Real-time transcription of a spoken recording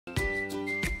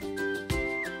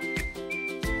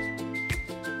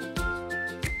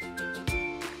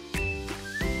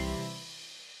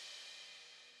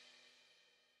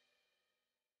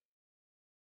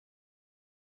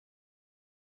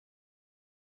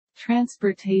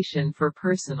Transportation for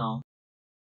personal.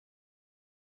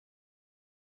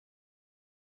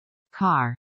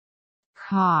 Car.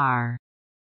 Car.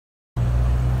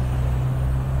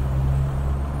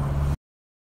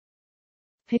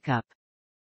 Pickup.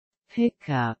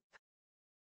 Pickup.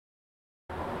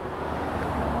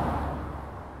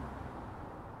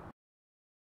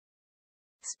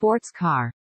 Sports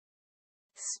car.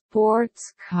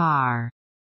 Sports car.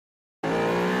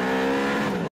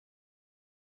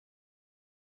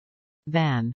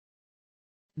 Van.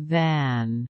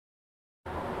 Van.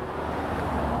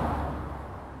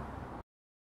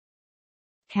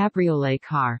 Cabriolet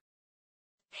car.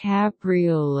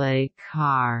 Cabriolet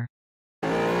car.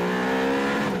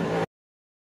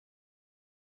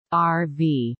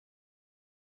 RV.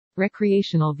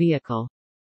 Recreational vehicle.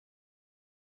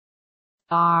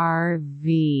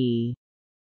 RV.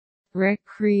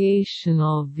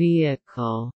 Recreational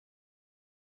vehicle.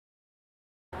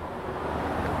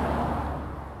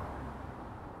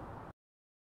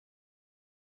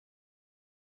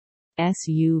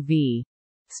 SUV.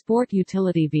 Sport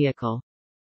utility vehicle.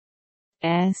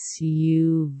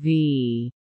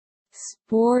 SUV.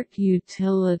 Sport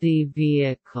utility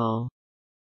vehicle.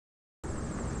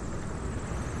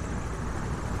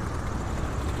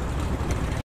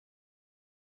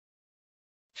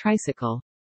 Tricycle.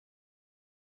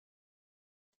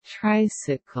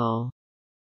 Tricycle.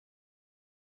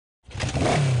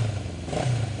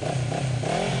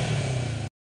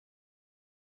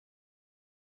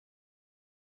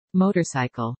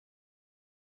 Motorcycle.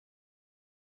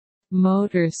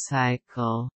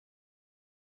 Motorcycle.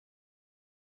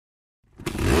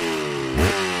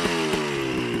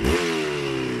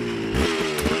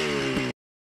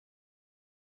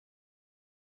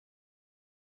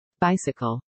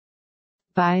 Bicycle.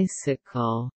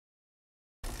 Bicycle.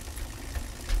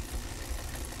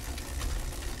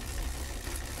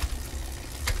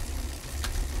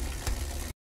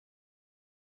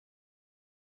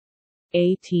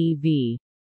 ATV.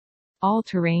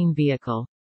 All-terrain vehicle.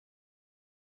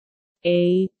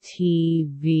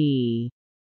 ATV.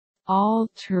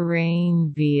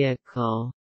 All-terrain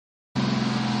vehicle.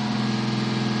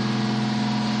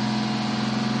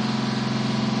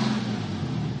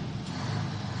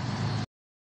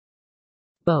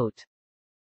 Boat.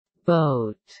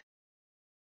 Boat.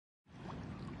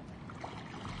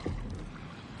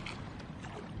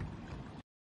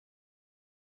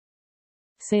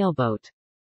 Sailboat.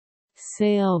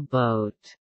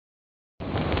 Sailboat.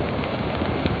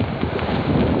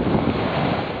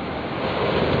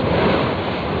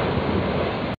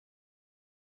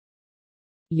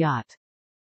 Yacht.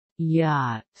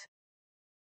 Yacht.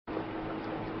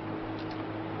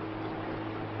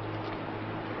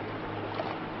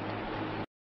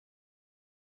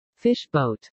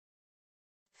 Fishboat.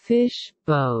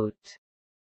 Fishboat.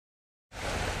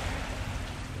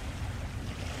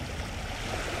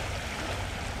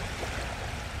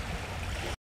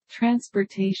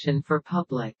 Transportation for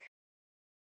public.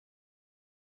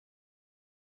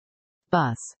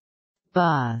 Bus.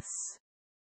 Bus.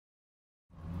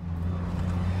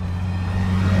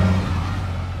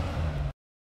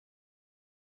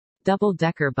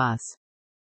 Double-decker bus.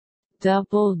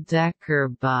 Double-decker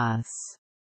bus.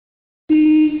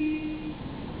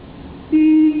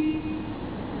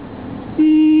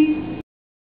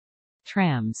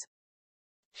 Trams.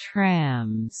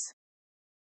 Trams.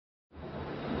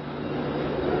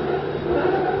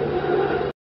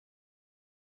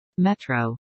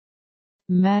 Metro.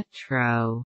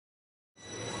 Metro.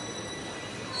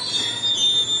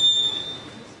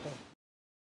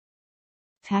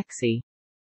 Taxi.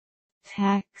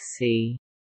 Taxi.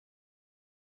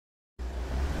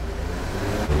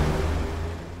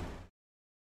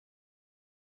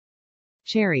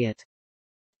 Chariot.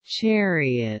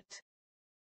 Chariot.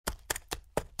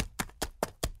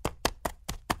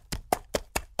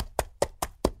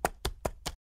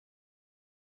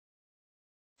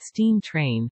 Steam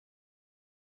train.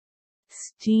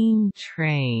 Steam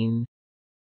train.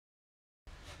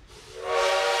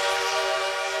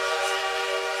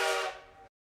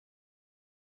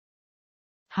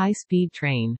 High-speed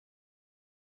train.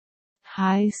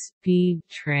 High-speed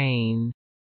train.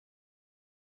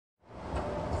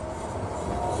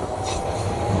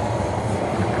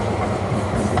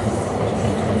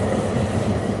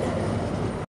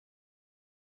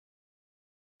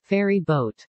 Ferry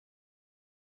boat.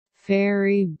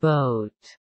 Ferry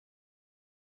boat.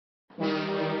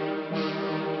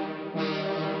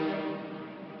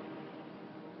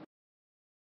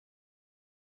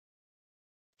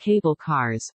 Cable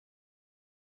cars.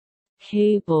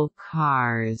 Cable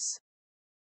cars.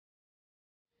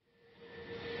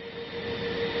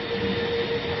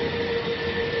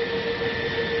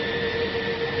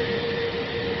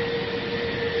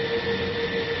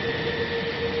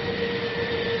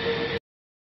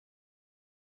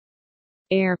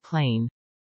 airplane,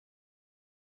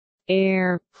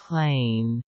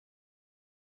 airplane.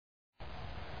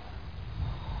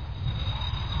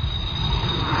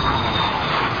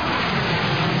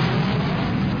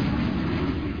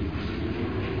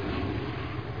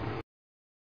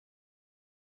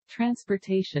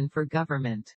 Transportation for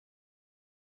government.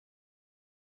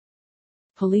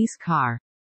 Police car,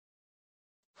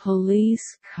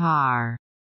 police car.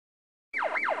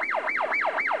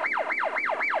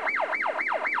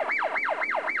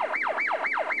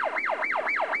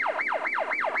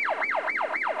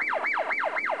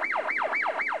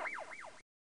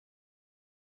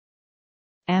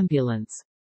 Ambulance,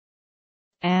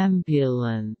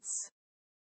 ambulance.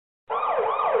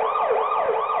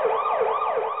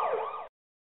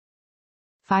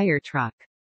 Fire truck,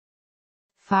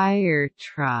 fire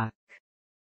truck.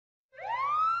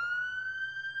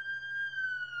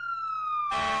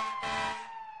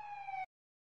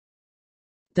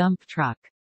 Dump truck,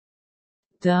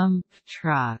 dump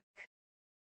truck.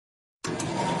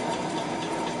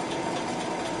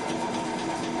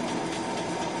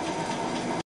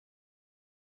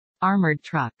 Armored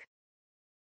truck,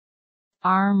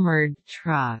 armored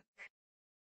truck.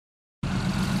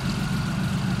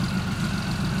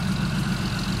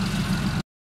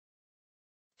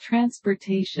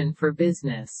 Transportation for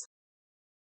business.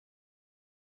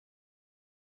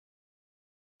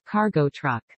 Cargo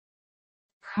truck,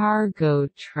 cargo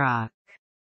truck.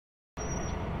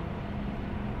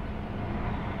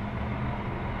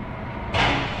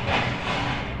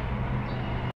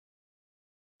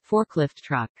 Forklift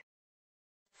truck,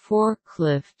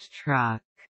 forklift truck.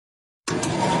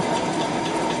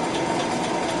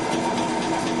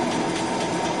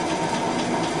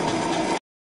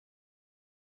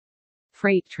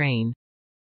 Freight train,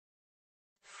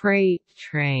 freight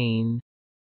train.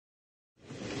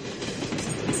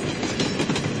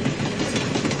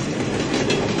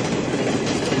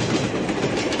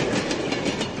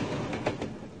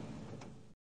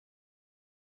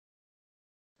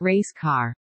 Race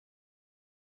car,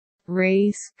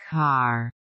 race car.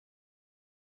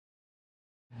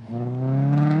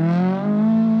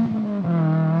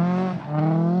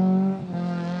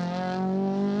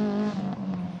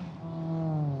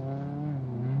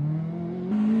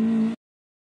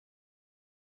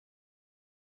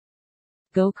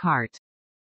 Go-kart,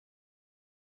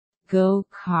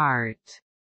 go-kart.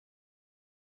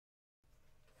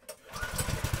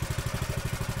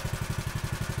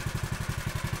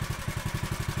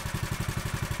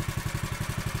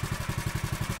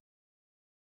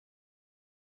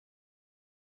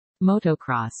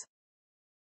 Motocross,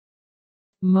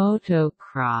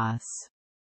 motocross.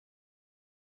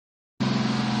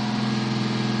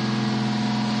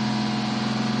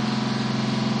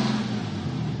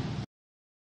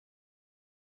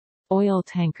 Oil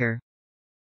tanker,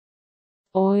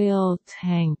 oil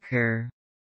tanker.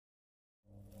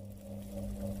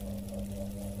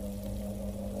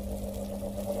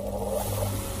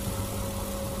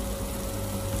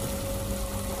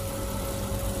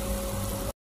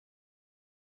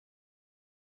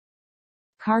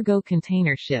 Cargo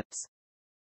container ships,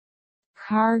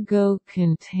 cargo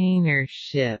container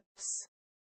ships.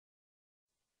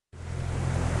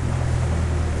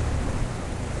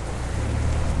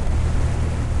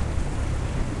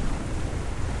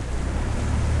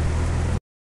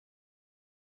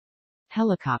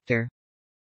 Helicopter,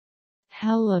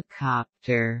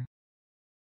 helicopter.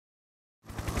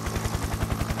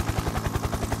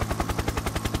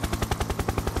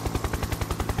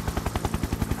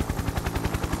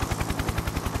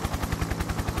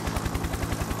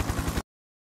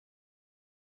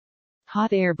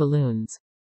 Hot air balloons,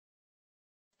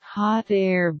 hot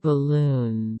air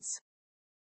balloons.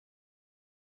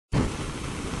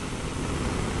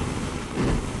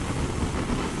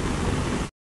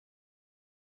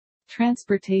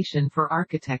 Transportation for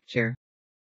architecture.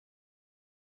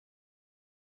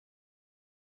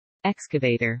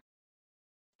 Excavator,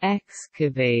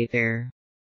 excavator.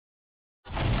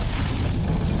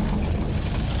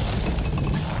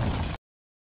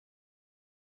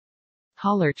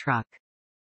 Hauler truck,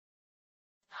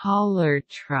 hauler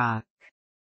truck.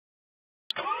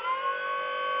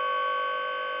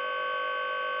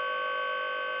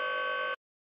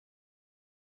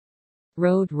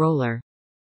 Road roller,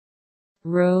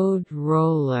 road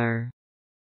roller.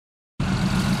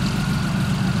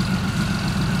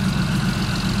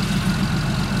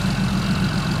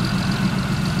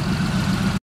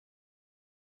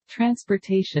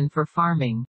 Transportation for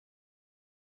farming.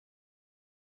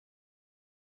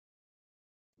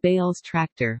 Bales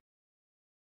tractor,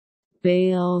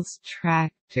 bales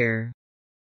tractor.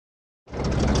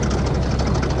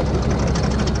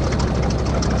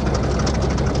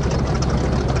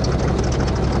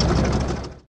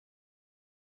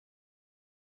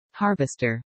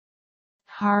 Harvester.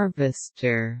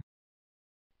 Harvester.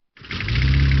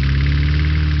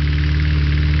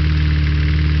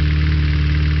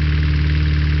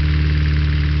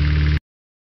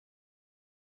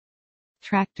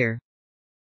 Tractor.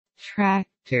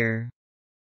 Tractor.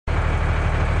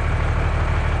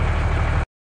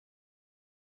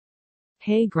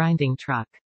 Hay grinding truck.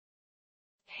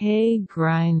 Hay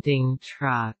grinding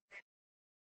truck.